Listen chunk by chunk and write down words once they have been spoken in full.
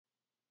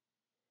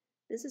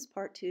This is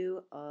part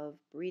 2 of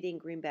breeding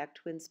greenback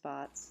twin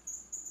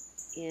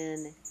spots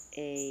in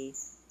a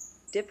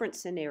different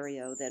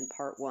scenario than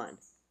part 1.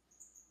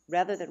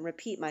 Rather than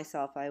repeat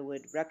myself, I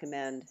would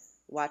recommend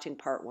watching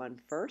part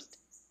 1 first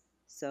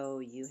so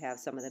you have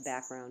some of the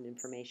background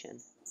information.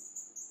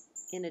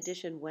 In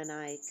addition, when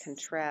I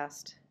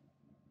contrast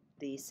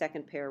the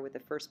second pair with the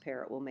first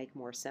pair, it will make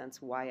more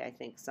sense why I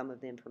think some of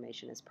the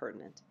information is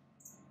pertinent.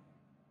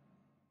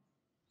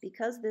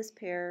 Because this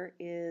pair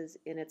is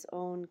in its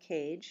own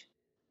cage,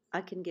 I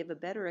can give a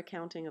better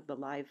accounting of the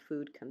live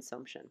food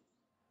consumption.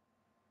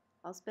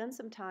 I'll spend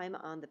some time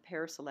on the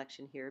pair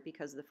selection here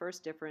because the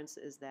first difference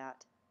is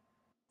that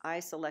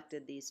I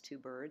selected these two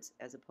birds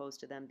as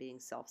opposed to them being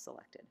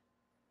self-selected.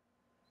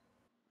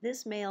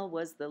 This male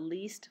was the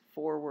least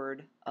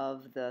forward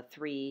of the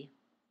three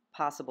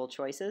possible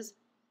choices,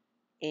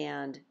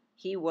 and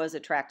he was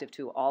attractive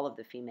to all of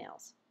the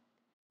females.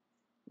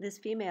 This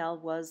female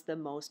was the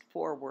most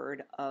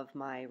forward of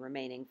my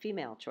remaining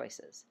female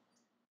choices.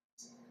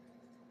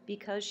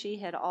 Because she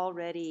had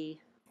already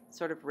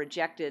sort of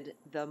rejected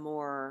the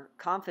more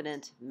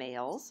confident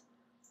males,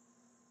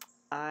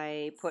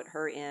 I put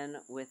her in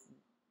with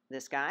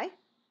this guy,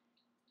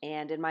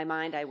 and in my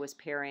mind I was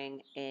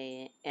pairing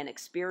an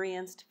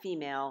experienced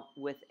female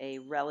with a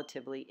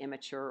relatively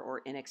immature or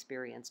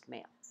inexperienced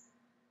male.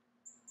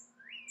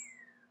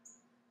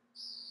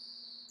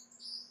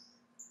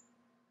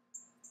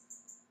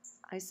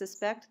 I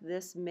suspect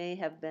this may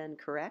have been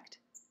correct,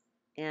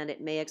 and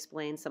it may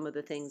explain some of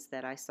the things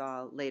that I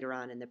saw later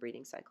on in the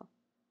breeding cycle.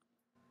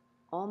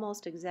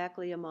 Almost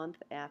exactly a month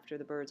after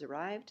the birds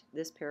arrived,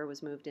 this pair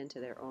was moved into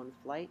their own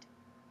flight.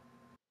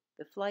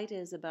 The flight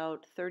is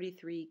about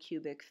 33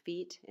 cubic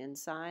feet in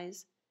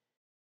size.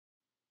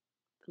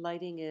 The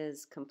lighting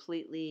is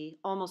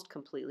almost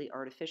completely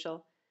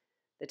artificial.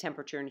 The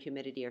temperature and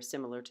humidity are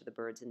similar to the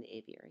birds in the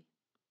aviary.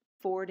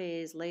 4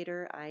 days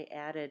later, I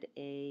added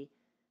a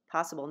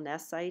possible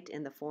nest site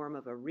in the form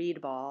of a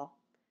reed ball,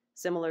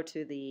 similar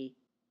to the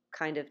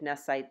kind of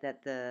nest site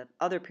that the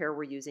other pair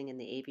were using in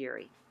the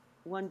aviary.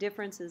 One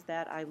difference is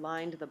that I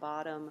lined the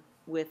bottom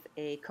with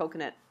a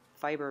coconut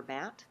fiber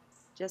mat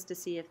just to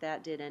see if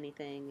that did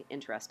anything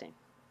interesting.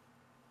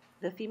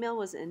 The female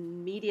was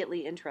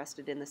immediately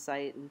interested in the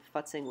site and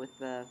futzing with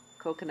the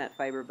coconut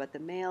fiber, but the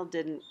male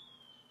didn't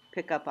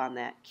pick up on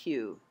that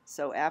cue.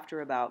 So after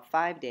about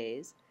 5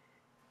 days,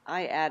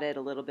 I added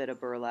a little bit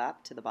of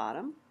burlap to the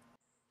bottom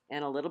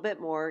and a little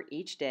bit more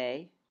each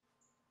day.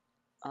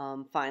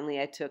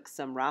 Finally, I took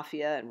some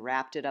raffia and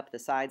wrapped it up the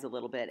sides a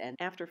little bit, and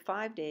after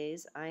 5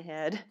 days, I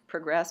had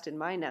progressed in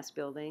my nest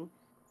building,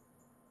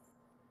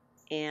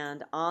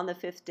 and on the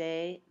 5th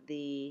day,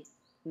 the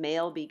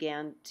male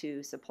began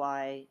to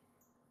supply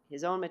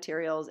his own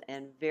materials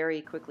and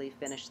very quickly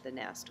finished the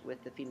nest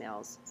with the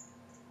females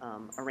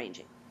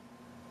arranging.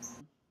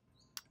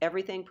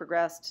 Everything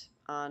progressed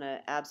on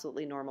an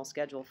absolutely normal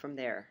schedule from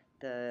there.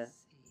 The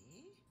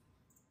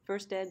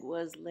first egg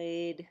was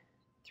laid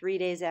 3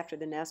 days after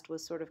the nest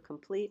was sort of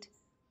complete.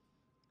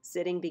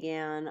 Sitting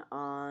began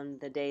on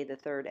the day the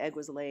third egg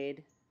was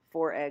laid,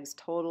 4 eggs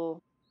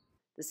total.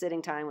 The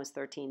sitting time was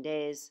 13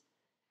 days.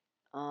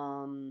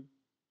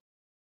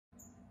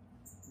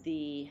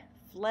 The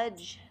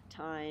fledge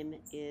time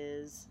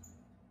is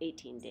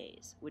 18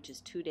 days, which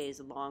is 2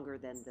 days longer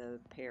than the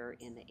pair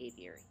in the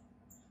aviary.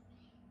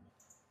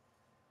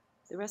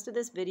 The rest of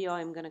this video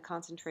I'm going to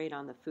concentrate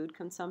on the food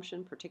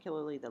consumption,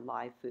 particularly the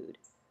live food,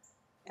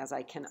 as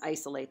I can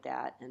isolate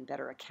that and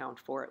better account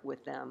for it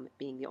with them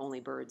being the only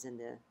birds in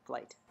the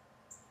flight.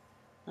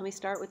 Let me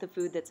start with the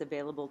food that's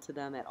available to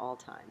them at all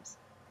times.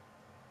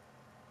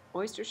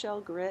 Oyster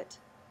shell grit,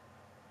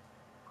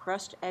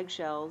 crushed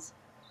eggshells,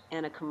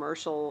 and a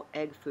commercial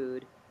egg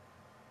food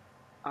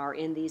are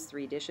in these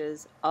 3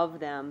 dishes. Of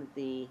them,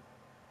 the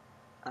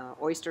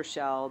oyster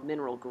shell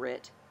mineral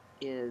grit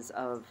is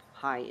of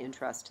high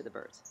interest to the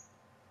birds.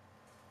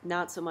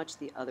 Not so much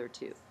the other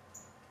two.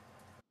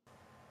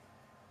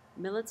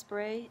 Millet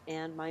spray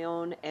and my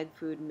own egg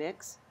food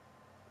mix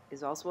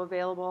is also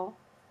available,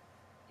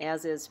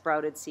 as is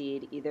sprouted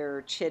seed,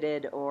 either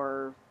chitted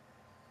or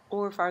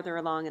farther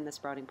along in the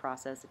sprouting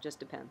process. It just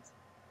depends.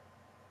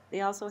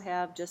 They also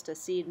have just a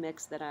seed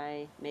mix that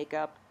I make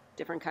up,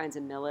 different kinds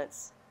of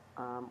millets,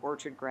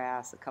 orchard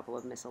grass, a couple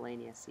of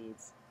miscellaneous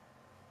seeds.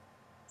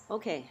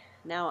 Okay,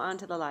 now on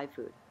to the live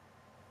food.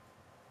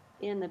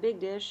 In the big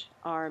dish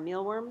are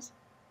mealworms,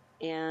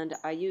 and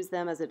I use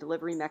them as a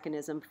delivery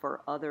mechanism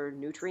for other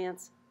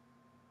nutrients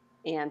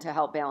and to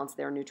help balance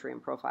their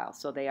nutrient profile.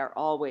 So they are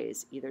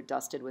always either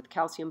dusted with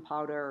calcium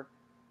powder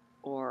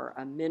or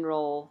a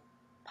mineral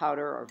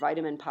powder or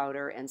vitamin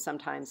powder, and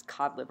sometimes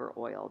cod liver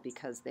oil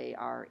because they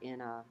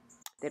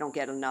don't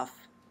get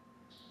enough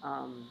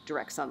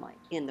direct sunlight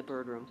in the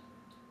bird room.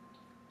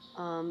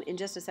 In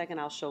just a second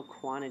I'll show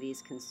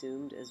quantities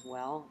consumed as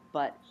well,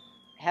 but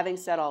having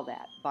said all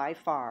that, by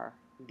far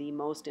the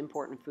most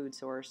important food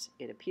source,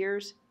 it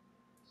appears,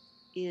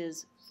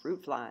 is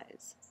fruit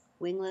flies.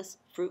 Wingless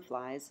fruit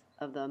flies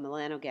of the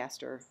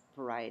melanogaster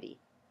variety.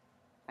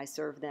 I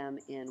serve them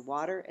in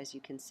water, as you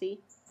can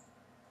see.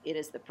 It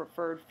is the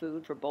preferred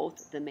food for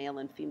both the male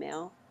and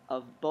female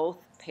of both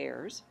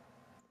pairs.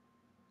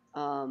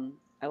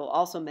 I will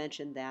also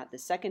mention that the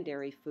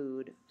secondary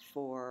food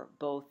for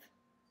both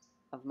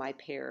of my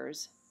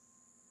pairs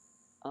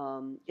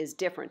is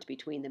different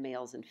between the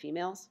males and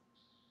females.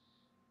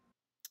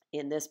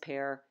 In this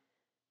pair,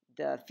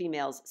 the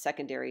female's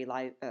secondary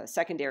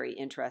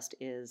interest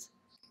is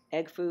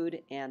egg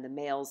food, and the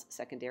male's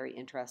secondary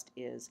interest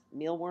is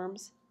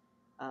mealworms.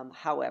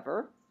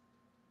 However,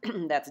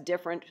 that's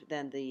different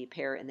than the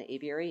pair in the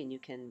aviary, and you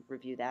can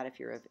review that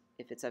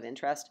if it's of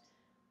interest.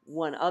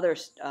 One other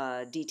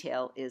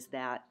detail is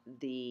that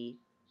the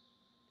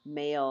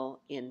male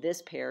in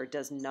this pair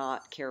does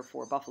not care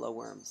for buffalo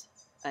worms,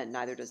 and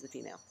neither does the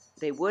female.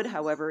 They would,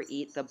 however,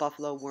 eat the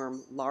buffalo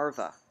worm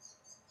larva.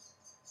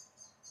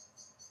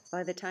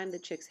 By the time the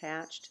chicks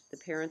hatched, the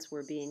parents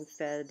were being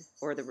fed,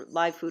 or the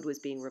live food was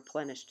being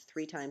replenished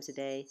 3 times a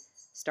day,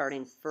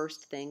 starting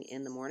first thing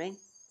in the morning.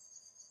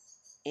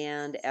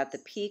 And at the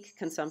peak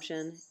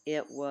consumption,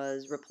 it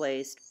was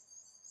replaced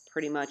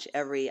pretty much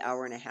every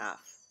hour and a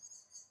half,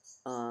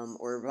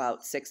 or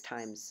about 6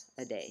 times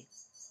a day.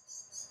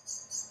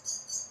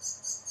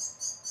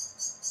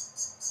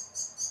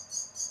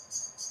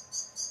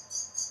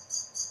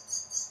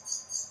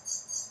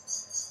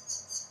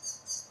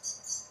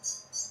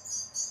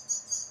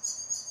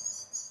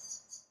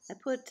 I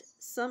put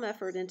some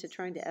effort into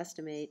trying to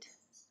estimate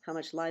how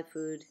much live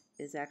food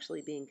is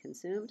actually being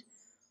consumed,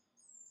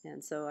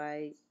 and so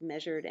I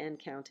measured and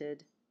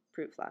counted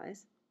fruit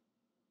flies.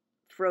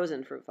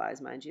 Frozen fruit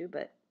flies, mind you,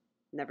 but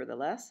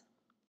nevertheless.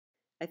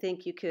 I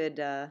think you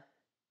could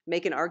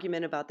make an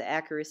argument about the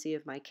accuracy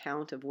of my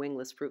count of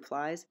wingless fruit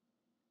flies,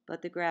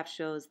 but the graph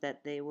shows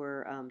that they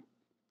were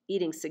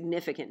eating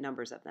significant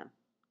numbers of them.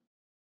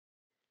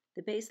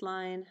 The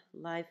baseline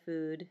live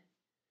food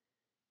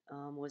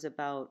was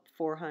about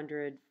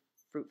 400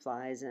 fruit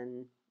flies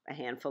and a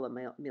handful of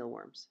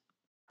mealworms.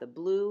 The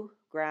blue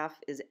graph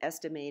is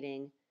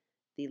estimating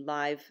the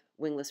live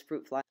wingless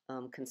fruit fly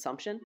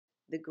consumption.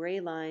 The gray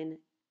line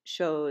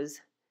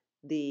shows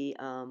the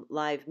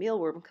live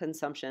mealworm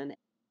consumption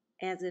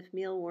as if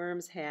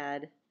mealworms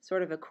had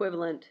sort of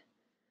equivalent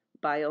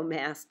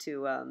biomass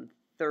to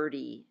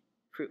 30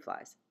 fruit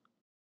flies.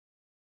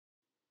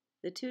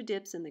 The 2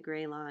 dips in the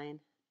gray line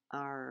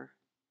are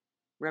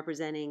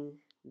representing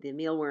the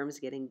mealworms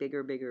getting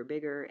bigger, bigger,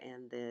 bigger,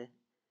 and the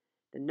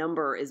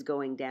number is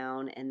going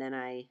down, and then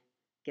I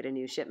get a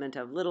new shipment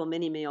of little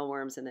mini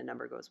mealworms and the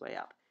number goes way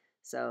up.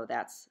 So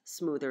that's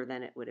smoother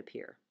than it would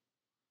appear.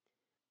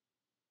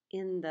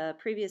 In the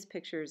previous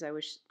pictures, I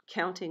was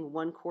counting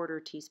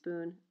 1/4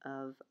 teaspoon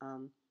of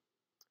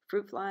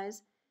fruit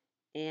flies,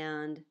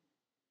 and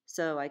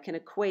so I can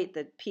equate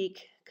the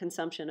peak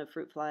consumption of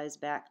fruit flies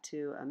back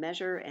to a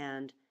measure,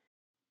 and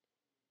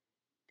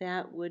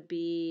that would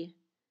be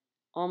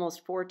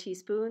almost 4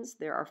 teaspoons.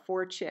 There are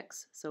 4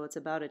 chicks, so it's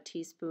about a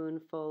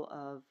teaspoonful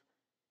of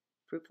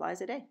fruit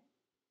flies a day.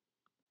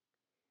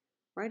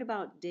 Right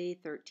about day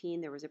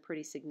 13, there was a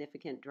pretty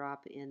significant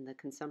drop in the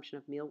consumption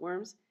of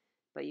mealworms,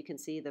 but you can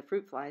see the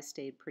fruit flies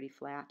stayed pretty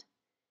flat.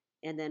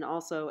 And then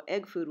also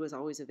egg food was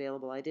always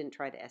available. I didn't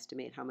try to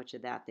estimate how much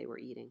of that they were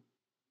eating.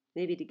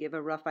 Maybe to give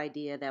a rough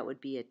idea, that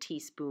would be a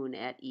teaspoon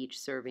at each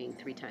serving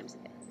 3 times a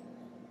day.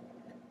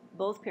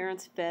 Both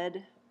parents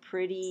fed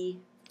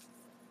pretty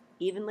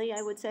evenly,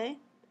 I would say.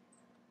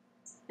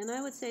 And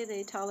I would say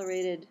they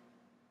tolerated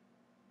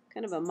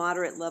kind of a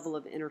moderate level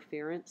of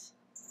interference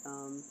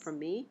from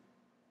me.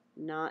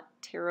 Not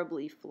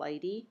terribly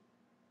flighty,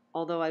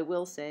 although I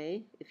will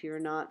say, if you're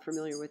not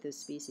familiar with this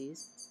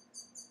species,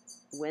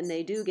 when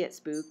they do get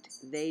spooked,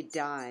 they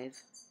dive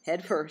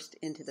headfirst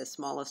into the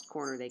smallest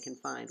corner they can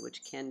find,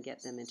 which can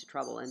get them into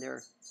trouble. And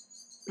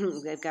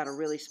they've got a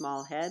really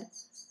small head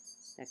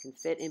that can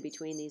fit in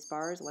between these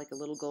bars like a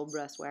little gold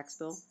breast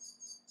waxbill.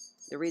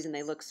 The reason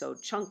they look so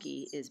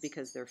chunky is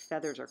because their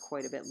feathers are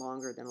quite a bit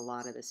longer than a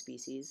lot of the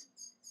species,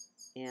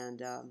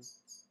 and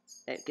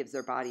it gives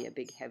their body a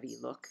big heavy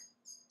look,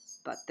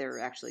 but they're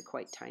actually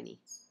quite tiny.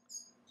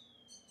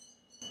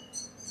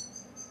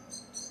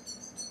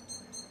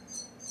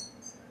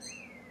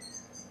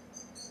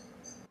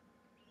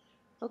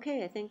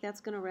 Okay, I think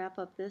that's going to wrap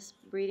up this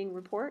breeding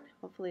report.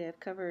 Hopefully I've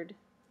covered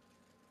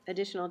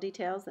additional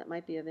details that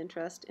might be of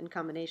interest in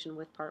combination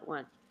with part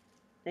 1.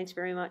 Thanks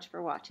very much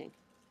for watching.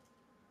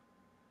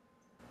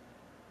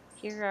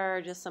 Here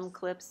are just some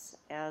clips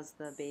as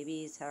the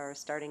babies are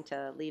starting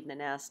to leave the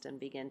nest and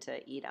begin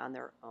to eat on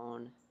their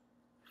own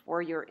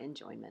for your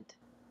enjoyment.